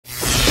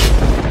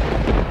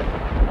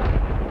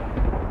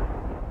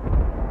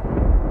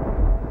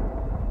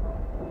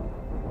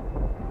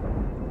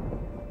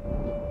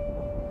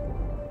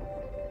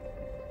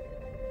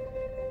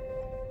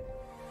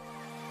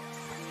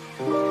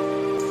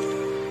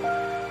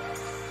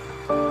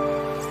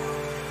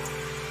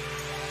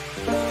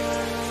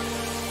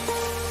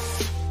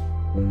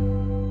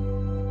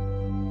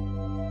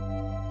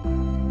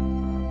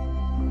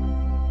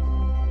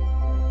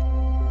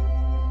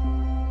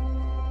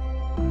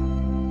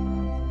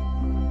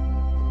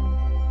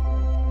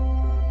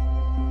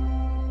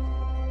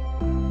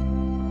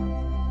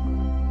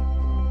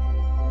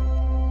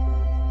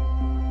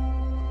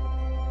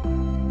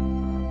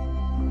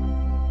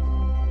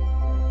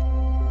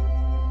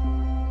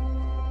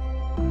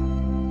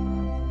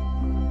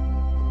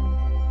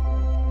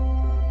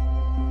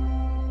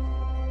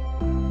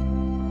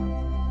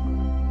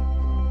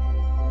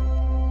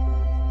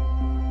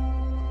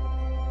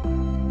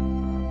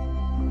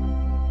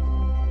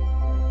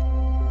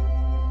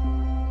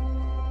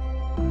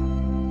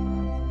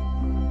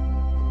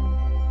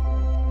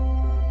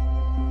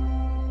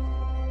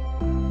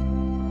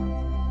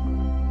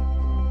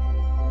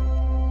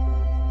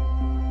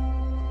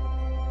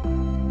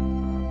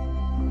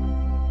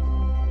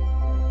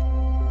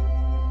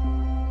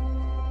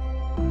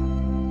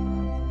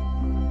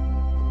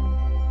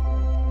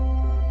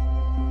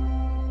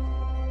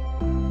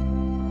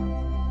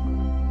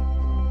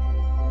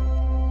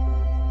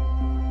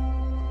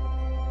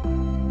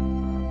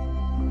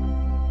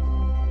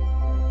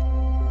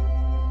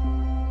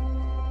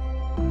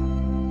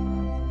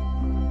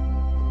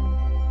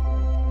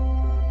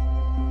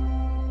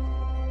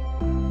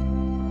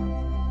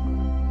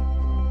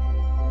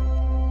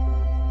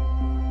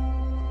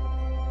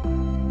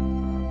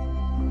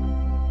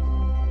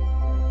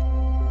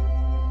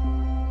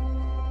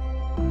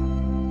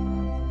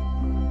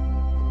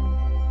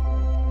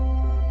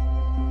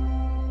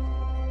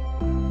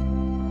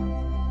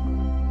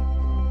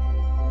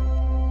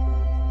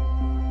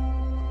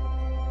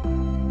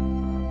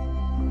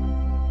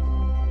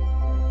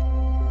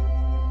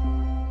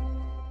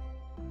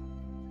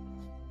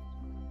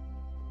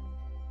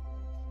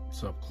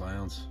What's up,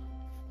 clowns?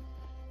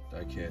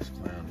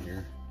 Diecast clown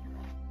here.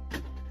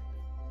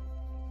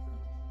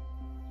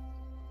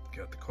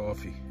 Got the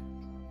coffee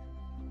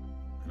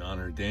in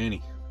honor of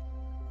Danny.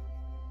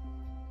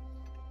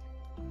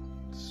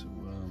 So,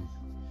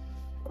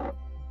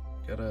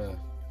 got a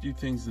few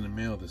things in the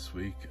mail this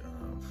week.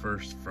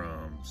 First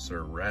from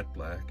Sir Rat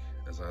Black,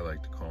 as I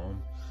like to call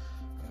him.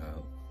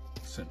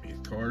 Sent me a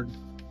card.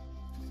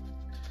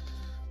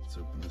 Let's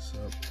open this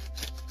up.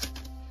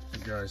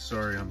 Hey guys,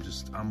 sorry,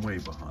 I'm way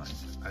behind.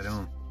 I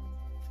don't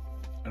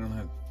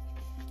have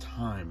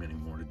time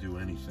anymore to do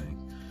anything.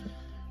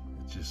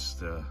 It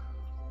just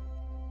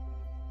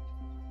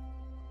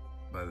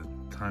by the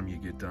time you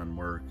get done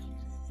work,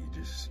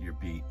 you're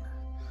beat.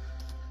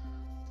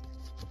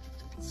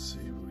 Let's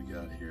see what we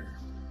got here.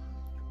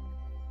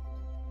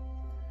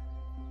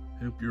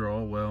 Hope you're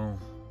all well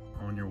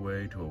on your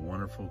way to a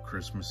wonderful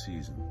Christmas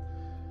season.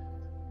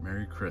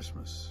 Merry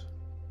Christmas.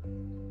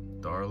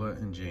 Darla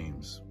and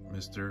James,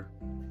 Mr.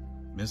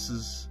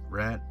 Mrs.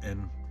 Rat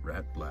and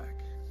Rat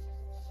Black.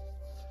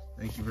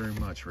 Thank you very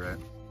much, Rat.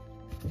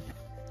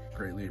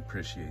 Greatly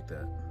appreciate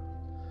that.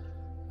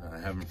 I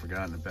haven't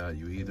forgotten about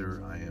you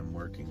either. I am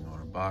working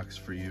on a box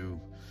for you.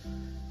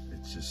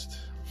 It's just,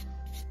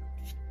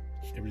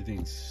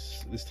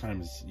 this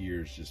time of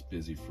year is just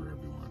busy for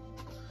everyone.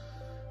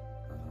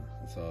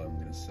 That's all I'm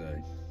gonna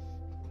say.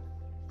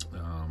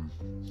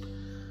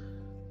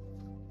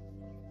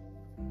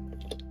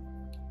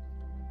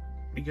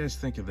 What do you guys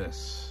think of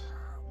this?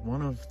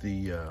 One of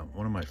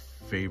my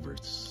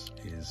favorites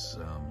is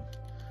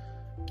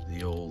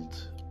the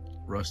old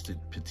rusted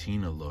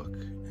patina look,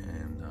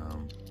 and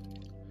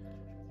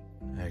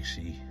I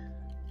actually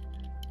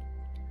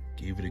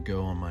gave it a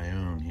go on my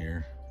own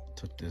here.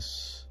 Took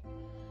this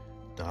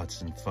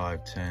Datsun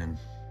 510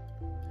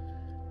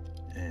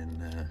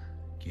 and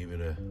gave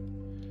it a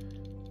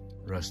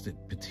rusted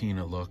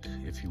patina look,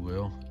 if you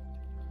will,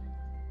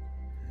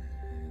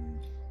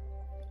 and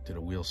did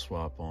a wheel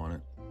swap on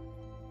it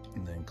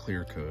and then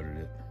clear coated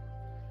it.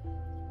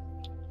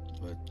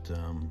 But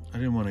I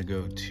didn't want to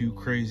go too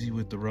crazy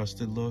with the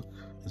rusted look.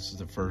 This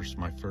is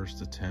my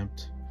first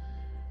attempt.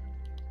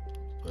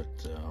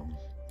 But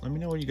let me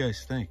know what you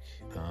guys think.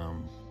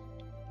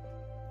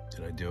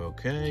 Did I do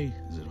okay?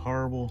 Is it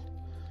horrible?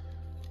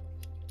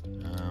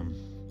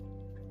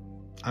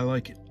 I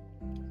like it.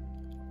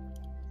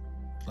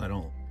 I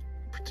don't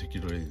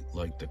particularly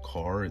like the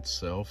car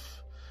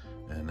itself,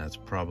 and that's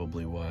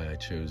probably why I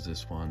chose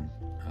this one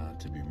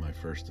to be my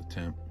first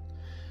attempt.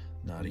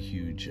 Not a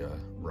huge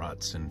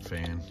Rotson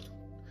fan,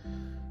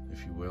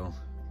 if you will,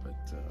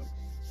 but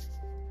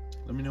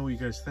let me know what you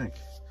guys think.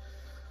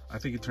 I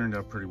think it turned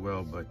out pretty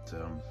well, but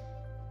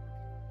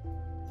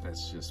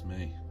that's just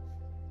me.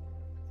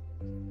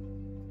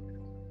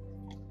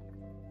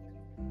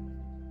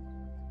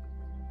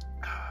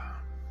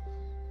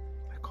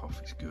 That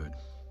coffee's good.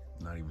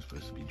 I'm not even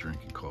supposed to be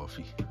drinking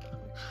coffee.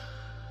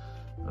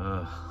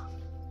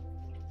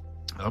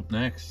 Up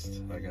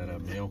next, I got a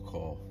mail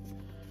call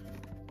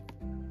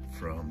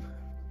from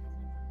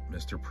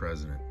Mr.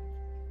 President.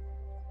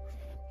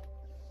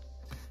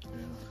 Yeah.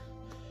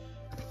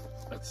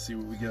 Let's see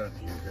what we got in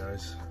here,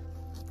 guys.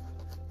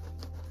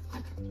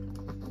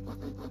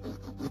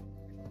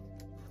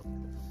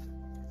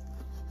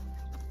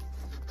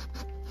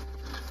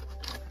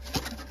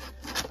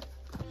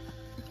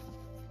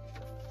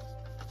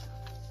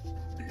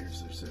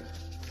 There's a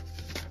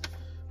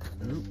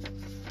nope.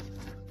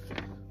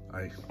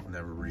 I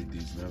never read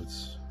these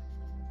notes.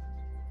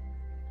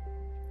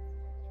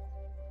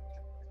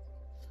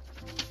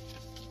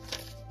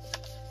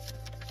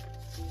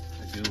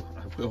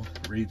 I will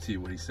read to you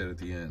what he said at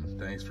the end.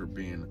 Thanks for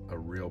being a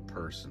real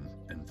person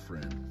and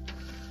friend.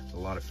 There's a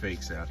lot of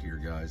fakes out here,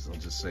 guys. I'll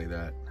just say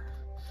that.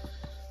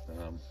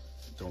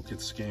 Don't get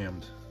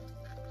scammed.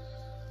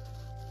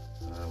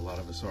 A lot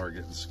of us are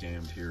getting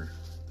scammed here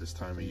this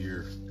time of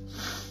year.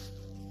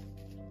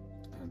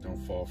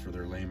 Don't fall for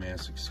their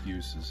lame-ass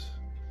excuses.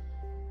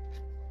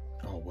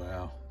 Oh,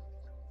 wow.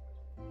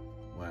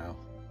 Wow.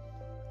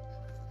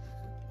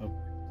 Oh.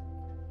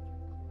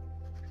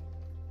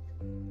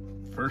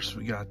 First,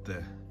 we got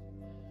the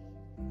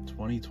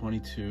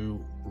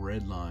 2022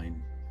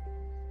 Redline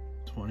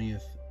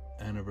 20th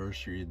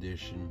Anniversary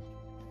Edition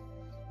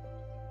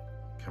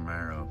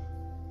Camaro.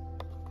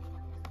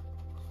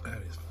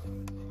 That is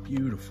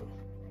beautiful.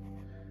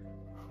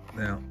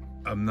 Now,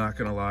 I'm not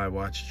gonna lie, I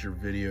watched your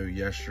video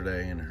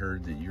yesterday and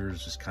heard that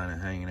yours is kind of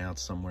hanging out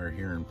somewhere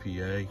here in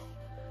PA.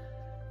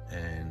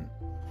 And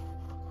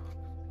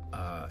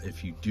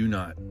if you do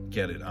not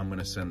get it, I'm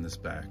gonna send this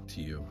back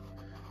to you.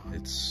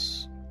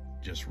 It's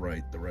just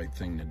the right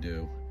thing to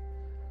do.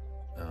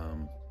 Oh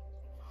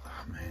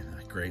man,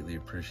 I greatly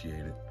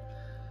appreciate it.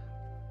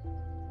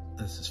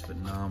 This is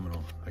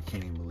phenomenal. I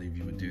can't even believe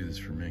you would do this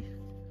for me.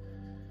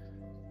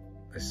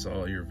 I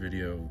saw your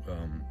video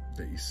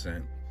that you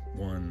sent,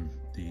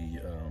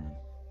 the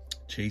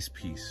chase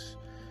piece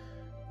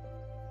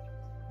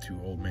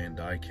to Old Man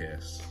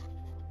Diecast.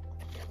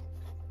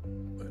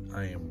 But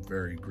I am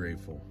very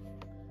grateful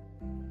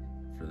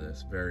for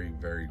this. Very,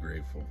 very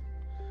grateful.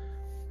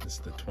 It's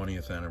the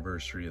 20th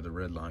anniversary of the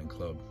Red Line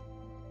Club.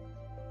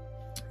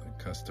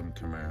 The custom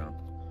Camaro.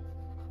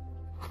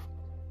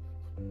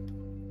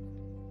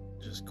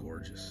 Just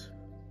gorgeous.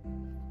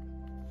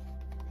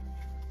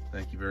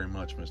 Thank you very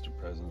much, Mr.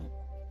 President.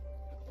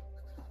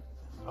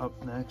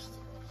 Up next,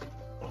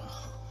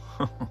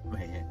 oh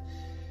man,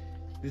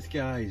 this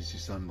guy is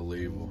just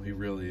unbelievable. He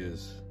really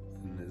is.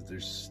 And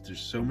there's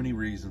so many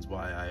reasons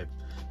why I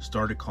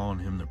started calling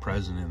him the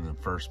president in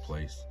the first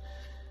place.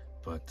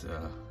 But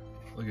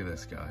look at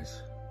this,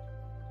 guys.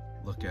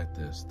 Look at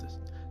this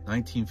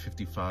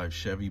 1955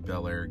 Chevy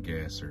Bel Air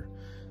Gasser,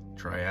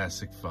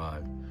 Triassic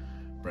 5,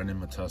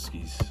 Brendan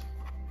Matuski's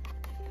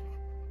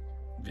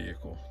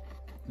vehicle.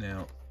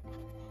 Now,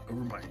 over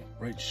my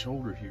right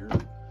shoulder here,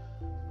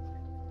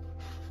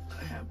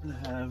 I happen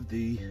to have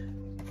the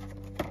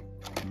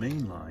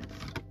main line.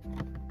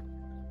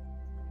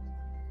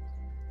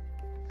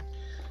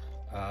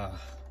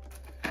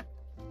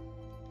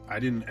 I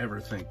didn't ever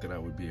think that I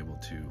would be able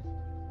to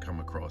come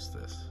across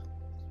this.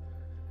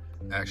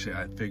 Actually,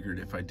 I figured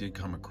if I did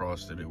come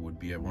across it, it would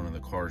be at one of the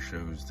car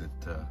shows that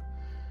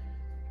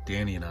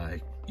Danny and I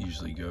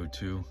usually go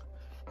to,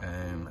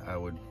 and I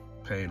would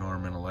pay an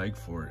arm and a leg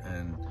for it.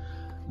 And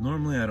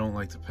normally I don't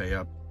like to pay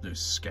up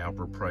those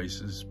scalper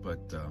prices,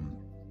 but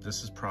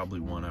this is probably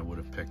one I would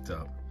have picked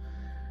up.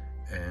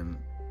 And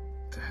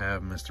to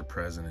have Mr.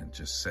 President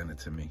just send it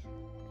to me,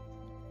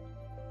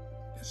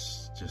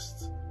 it's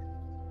just,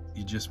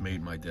 you just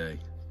made my day.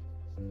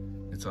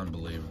 It's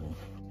unbelievable.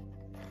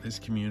 This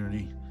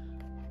community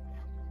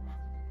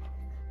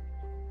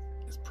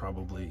is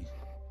probably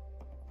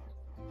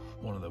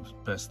one of the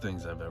best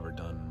things I've ever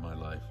done in my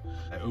life.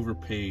 I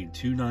overpaid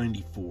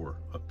 $294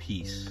 a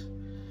piece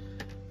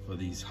for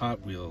these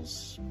Hot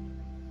Wheels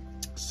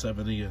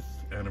 70th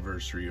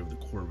anniversary of the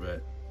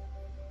Corvette.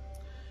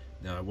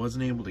 Now, I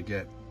wasn't able to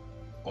get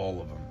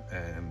all of them,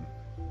 and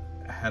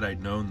had I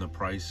known the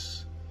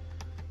price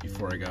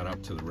before I got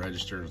up to the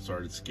register and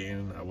started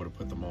scanning, I would have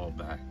put them all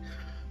back.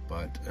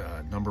 But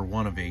number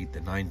 1 of 8, the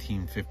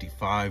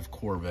 1955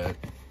 Corvette,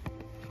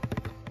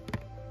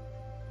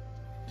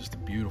 just a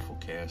beautiful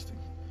casting.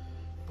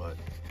 But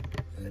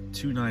at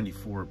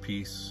 $294 a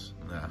piece,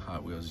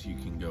 Hot Wheels, you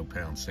can go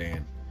pound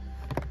sand.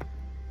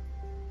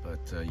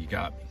 But you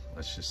got me.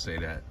 Let's just say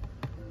that.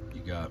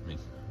 You got me.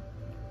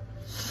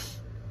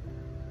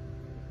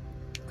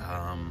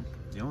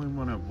 The only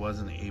one I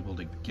wasn't able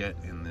to get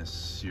in this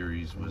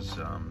series was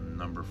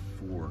number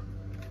 4.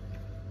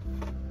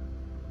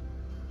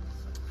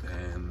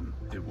 And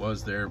it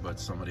was there, but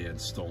somebody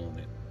had stolen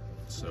it.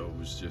 So it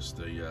was just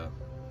the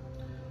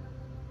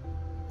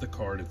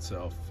card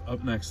itself.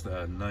 Up next,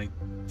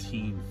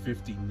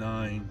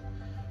 1959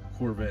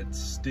 Corvette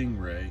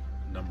Stingray,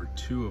 number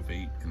 2 of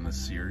 8 in the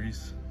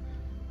series.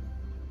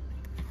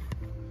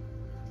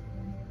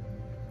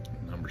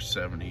 Number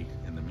 70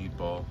 in the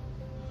meatball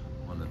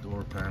on the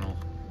door panel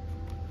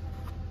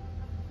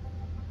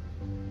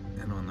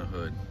and on the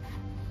hood.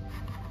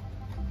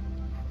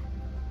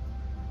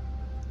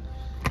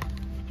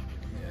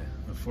 Yeah,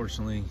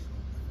 unfortunately,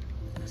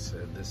 like I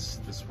said, this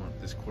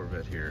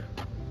Corvette here,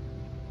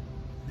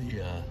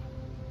 the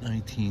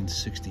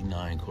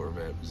 1969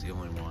 Corvette, was the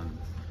only one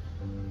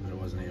that I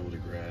wasn't able to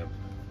grab.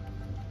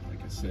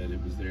 Like I said,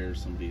 it was there,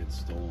 somebody had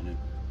stolen it.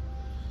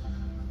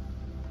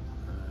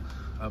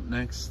 Up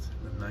next,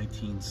 the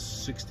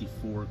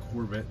 1964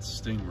 Corvette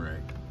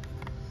Stingray.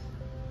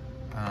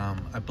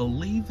 I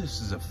believe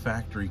this is a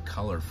factory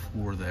color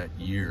for that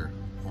year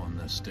on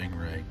the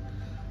Stingray.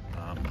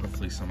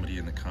 Hopefully somebody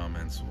in the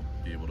comments will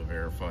be able to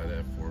verify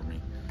that for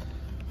me.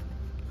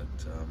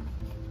 But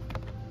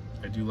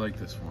I do like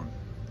this one.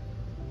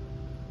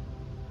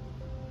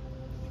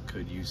 It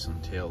could use some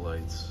tail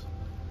lights.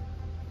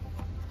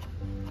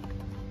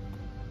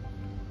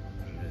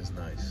 But it is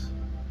nice.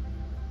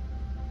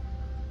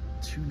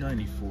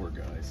 $294,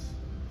 guys.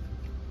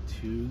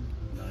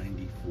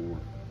 $294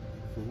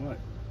 for what?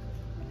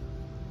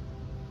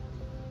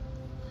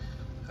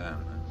 I don't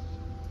know.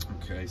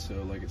 Okay, so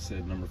like I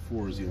said, number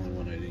 4 is the only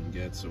one I didn't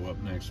get. So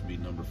up next would be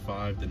number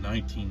 5, the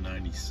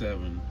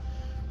 1997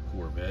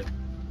 Corvette.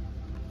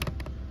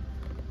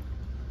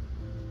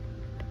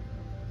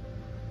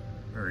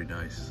 Very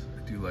nice. I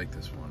do like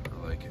this one. I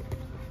like it.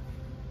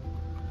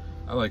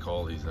 I like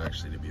all these,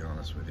 actually, to be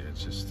honest with you.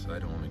 It's just I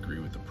don't agree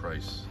with the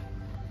price.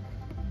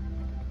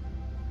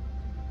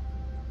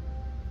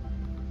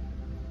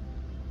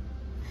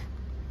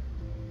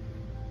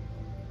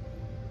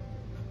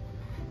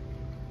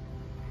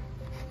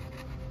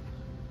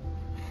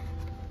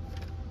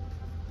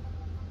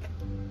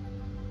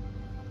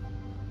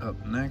 Up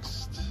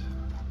next,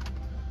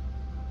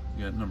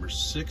 we got number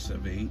 6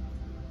 of 8,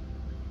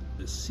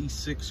 the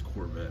C6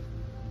 Corvette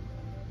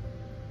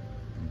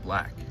in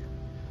black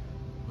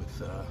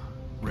with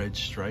red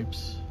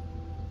stripes.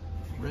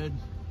 Red?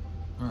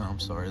 Oh, I'm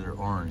sorry, they're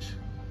orange.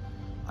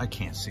 I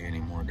can't see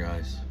anymore,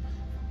 guys.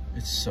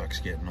 It sucks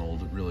getting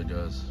old, it really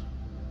does.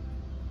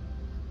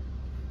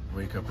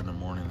 Wake up in the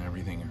morning,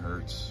 everything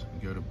hurts.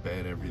 You go to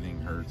bed,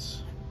 everything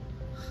hurts.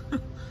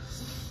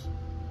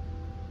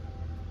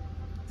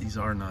 These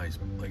are nice,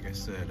 but like I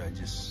said, I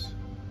just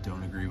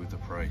don't agree with the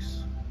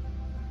price.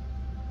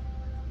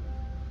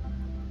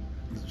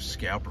 These are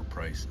scalper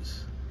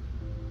prices.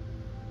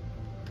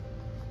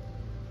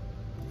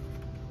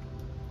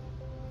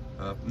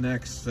 Up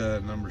next,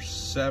 number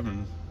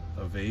 7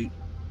 of 8,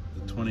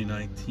 the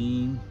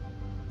 2019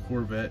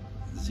 Corvette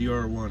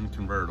ZR1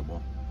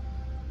 convertible.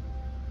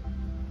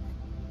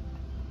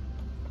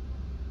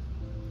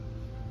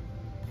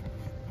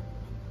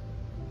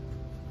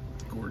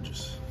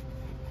 Gorgeous.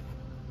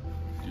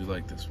 I do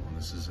like this one.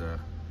 This is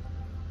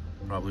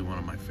probably one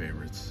of my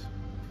favorites.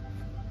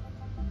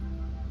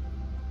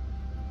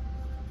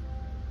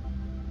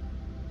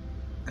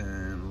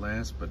 And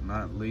last but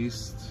not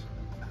least,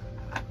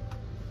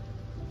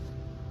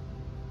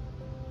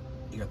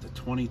 you got the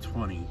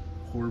 2020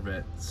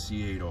 Corvette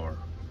C8R.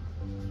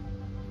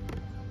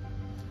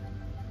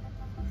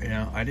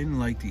 Yeah, I didn't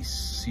like these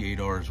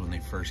C8Rs when they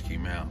first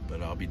came out,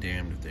 but I'll be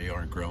damned if they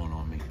aren't growing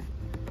on me.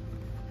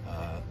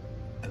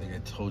 I think I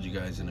told you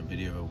guys in a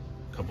video,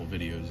 a couple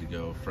videos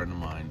ago, a friend of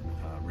mine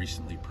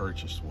recently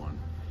purchased one,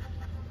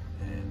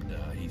 and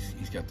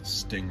he's got the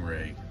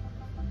Stingray.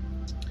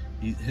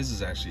 His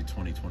is actually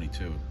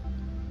 2022.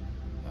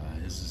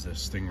 His is a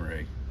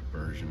Stingray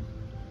version,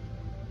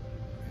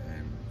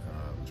 and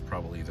it's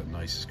probably the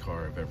nicest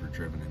car I've ever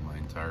driven in my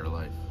entire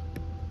life.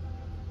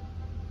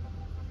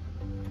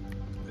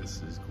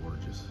 This is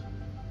gorgeous.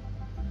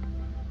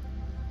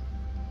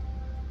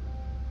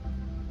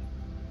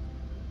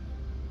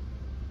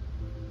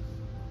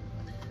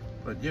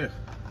 But yeah,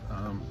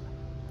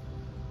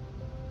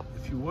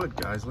 if you would,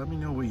 guys, let me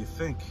know what you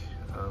think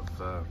of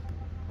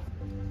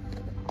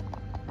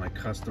my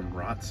custom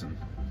Rotson.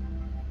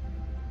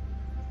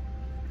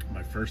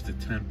 My first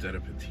attempt at a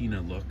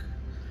patina look,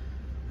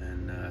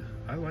 and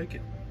I like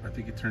it. I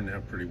think it turned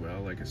out pretty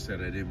well. Like I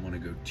said, I didn't want to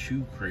go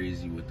too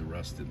crazy with the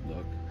rusted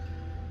look,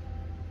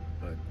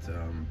 but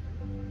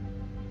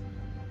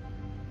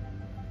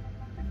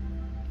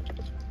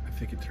I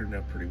think it turned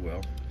out pretty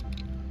well.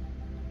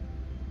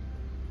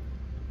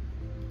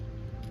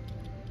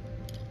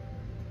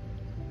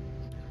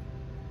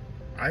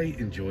 I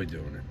enjoy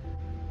doing it.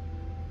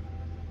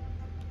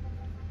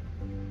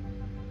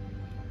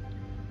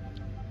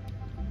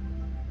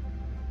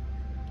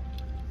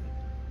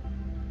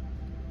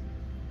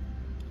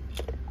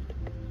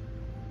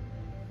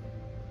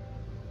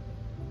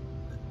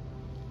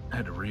 I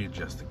had to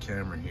readjust the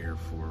camera here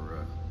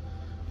for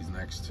these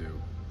next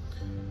two.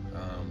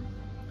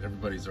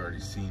 Everybody's already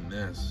seen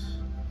this,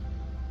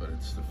 but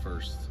it's the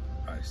first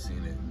I've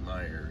seen it in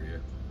my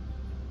area.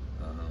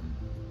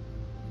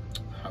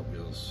 Hot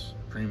Wheels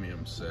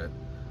premium set,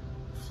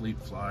 Fleet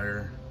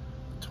Flyer,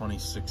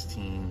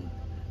 2016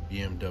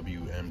 BMW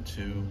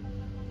M2,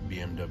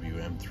 BMW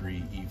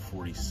M3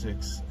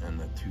 E46, and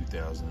the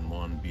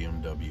 2001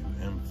 BMW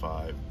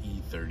M5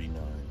 E39.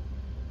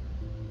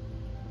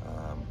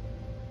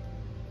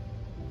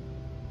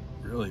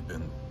 Really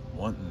been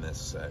wanting this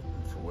set,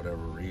 and for whatever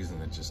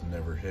reason it just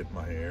never hit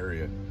my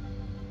area.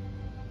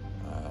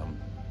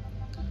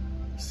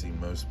 I see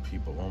most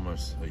people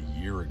almost a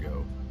year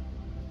ago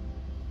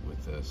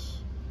with this,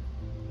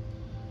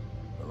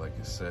 but like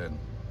I said,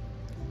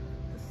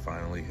 it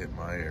finally hit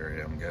my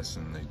area. I'm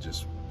guessing they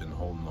just been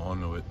holding on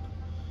to it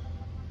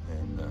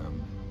and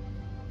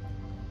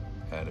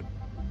had it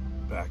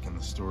back in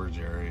the storage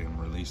area and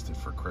released it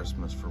for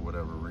Christmas for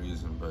whatever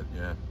reason. But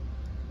yeah,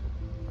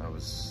 I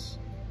was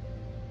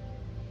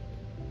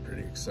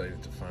pretty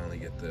excited to finally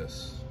get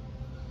this.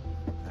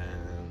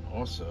 And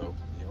also,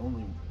 the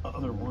only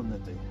other one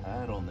that they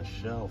had on the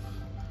shelf,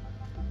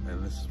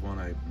 and this is one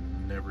I've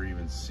never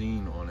even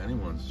seen on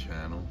anyone's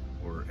channel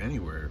or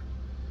anywhere,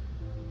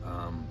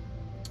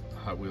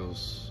 Hot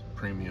Wheels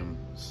premium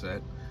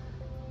set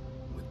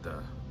with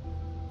the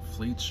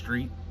Fleet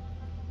Street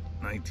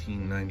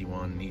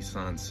 1991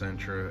 Nissan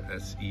Sentra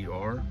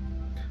SER,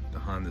 the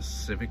Honda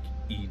Civic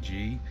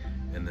EG,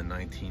 and the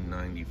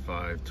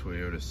 1995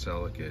 Toyota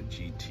Celica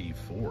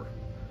GT4.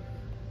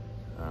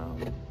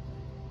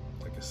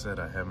 Like I said,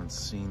 I haven't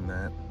seen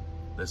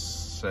this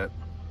set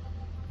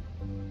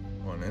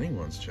on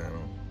anyone's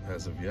channel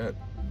as of yet.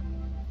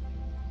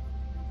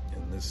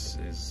 And this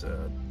is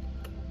a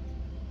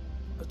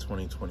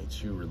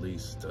 2022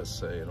 release. It does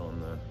say it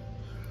on the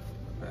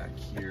back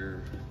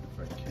here. If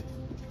I can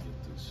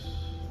get this,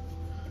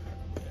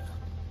 yeah,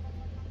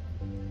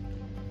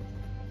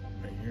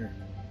 right here,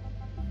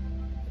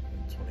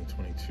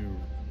 2022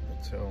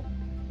 Mattel.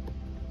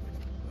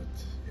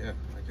 But yeah,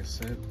 like I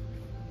said,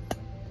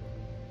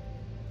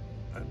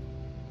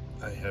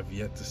 I have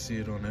yet to see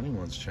it on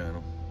anyone's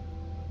channel.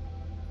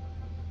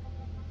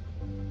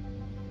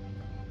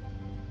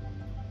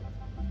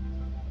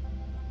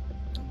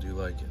 I do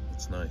like it.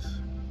 It's nice.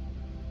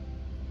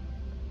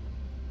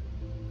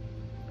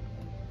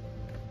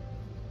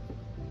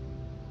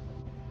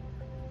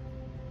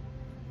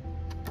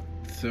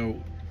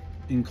 So,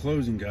 in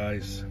closing,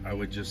 guys, I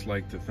would just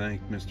like to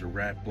thank Mr.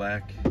 Rat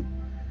Black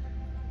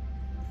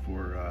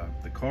for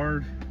the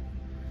card,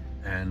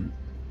 and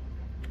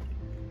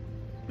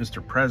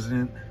Mr.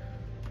 President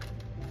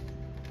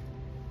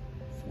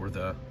for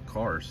the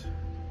cars.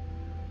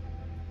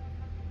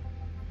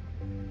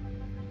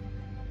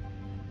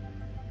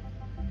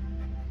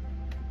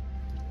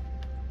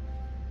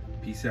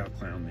 Peace out,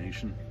 Clown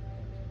Nation.